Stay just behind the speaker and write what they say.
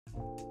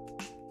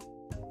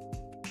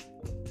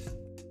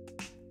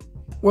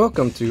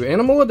Welcome to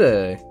Animal a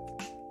Day.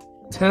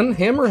 10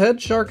 Hammerhead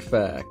Shark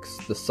Facts.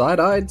 The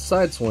Side-Eyed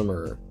Side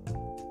Swimmer.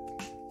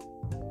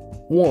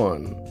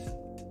 1.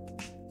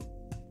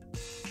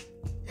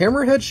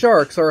 Hammerhead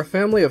sharks are a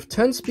family of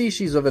 10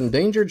 species of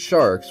endangered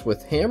sharks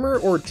with hammer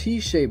or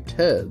T-shaped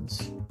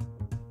heads.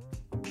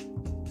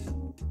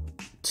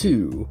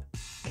 2.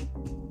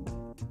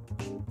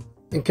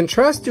 In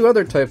contrast to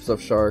other types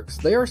of sharks,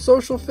 they are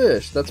social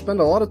fish that spend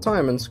a lot of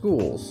time in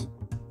schools.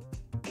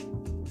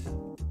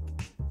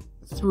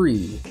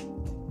 3.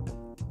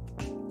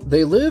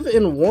 They live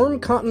in warm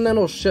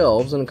continental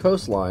shelves and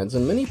coastlines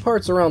in many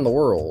parts around the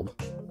world.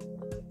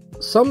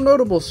 Some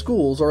notable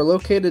schools are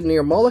located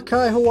near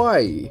Molokai,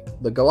 Hawaii,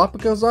 the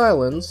Galapagos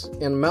Islands,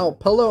 and Mount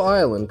Pello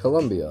Island,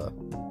 Colombia.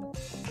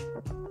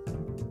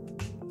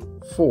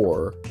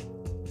 4.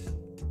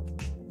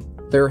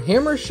 Their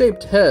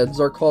hammer-shaped heads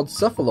are called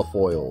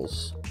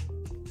cephalofoils.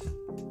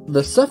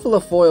 The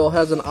cephalofoil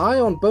has an eye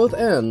on both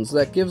ends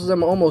that gives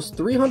them almost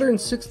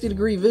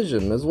 360-degree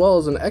vision, as well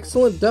as an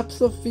excellent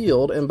depth of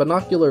field and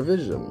binocular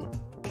vision.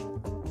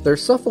 Their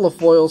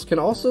cephalofoils can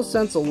also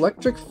sense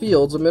electric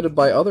fields emitted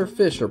by other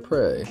fish or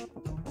prey.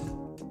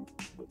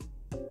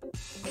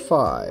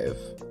 5.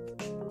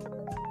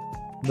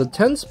 The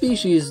 10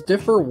 species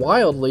differ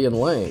wildly in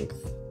length.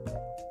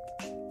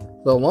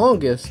 The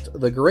longest,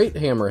 the great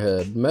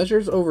hammerhead,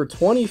 measures over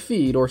 20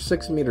 feet or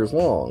 6 meters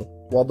long,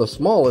 while the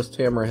smallest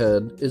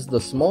hammerhead is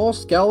the small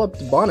scalloped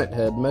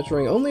bonnethead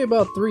measuring only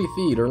about 3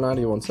 feet or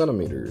 91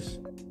 centimeters.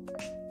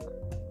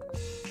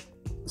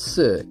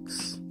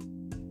 6.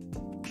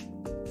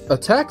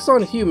 Attacks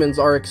on humans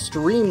are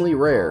extremely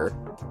rare.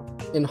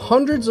 In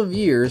hundreds of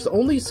years,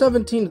 only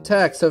 17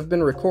 attacks have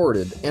been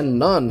recorded, and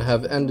none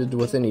have ended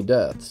with any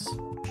deaths.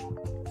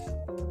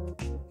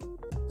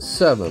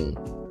 7.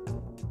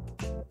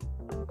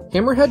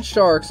 Hammerhead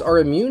sharks are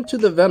immune to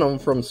the venom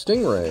from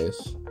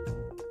stingrays.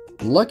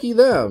 Lucky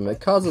them,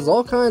 it causes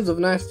all kinds of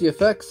nasty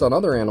effects on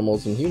other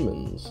animals and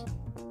humans.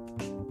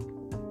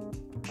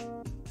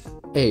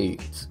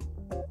 8.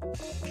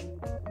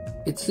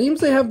 It seems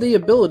they have the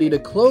ability to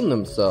clone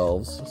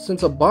themselves,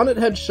 since a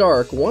bonnethead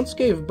shark once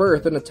gave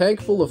birth in a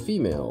tank full of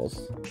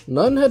females.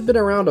 None had been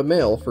around a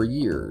male for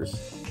years.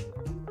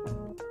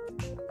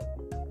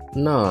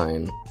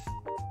 9.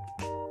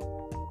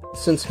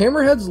 Since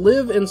hammerheads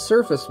live in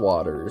surface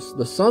waters,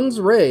 the sun's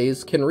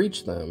rays can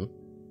reach them.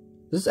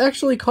 This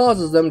actually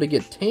causes them to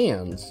get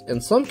tans,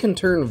 and some can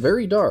turn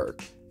very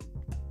dark.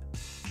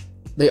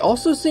 They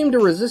also seem to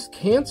resist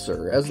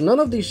cancer, as none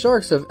of these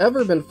sharks have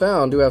ever been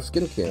found to have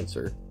skin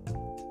cancer.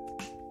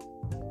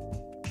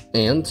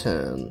 And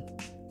 10.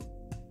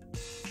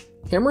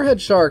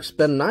 Hammerhead sharks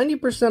spend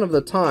 90% of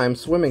the time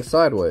swimming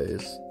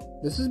sideways.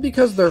 This is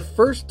because their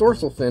first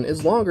dorsal fin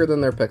is longer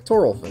than their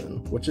pectoral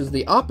fin, which is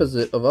the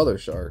opposite of other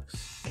sharks.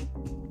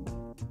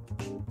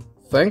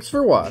 Thanks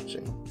for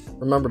watching.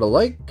 Remember to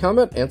like,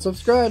 comment, and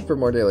subscribe for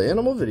more daily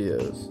animal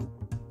videos.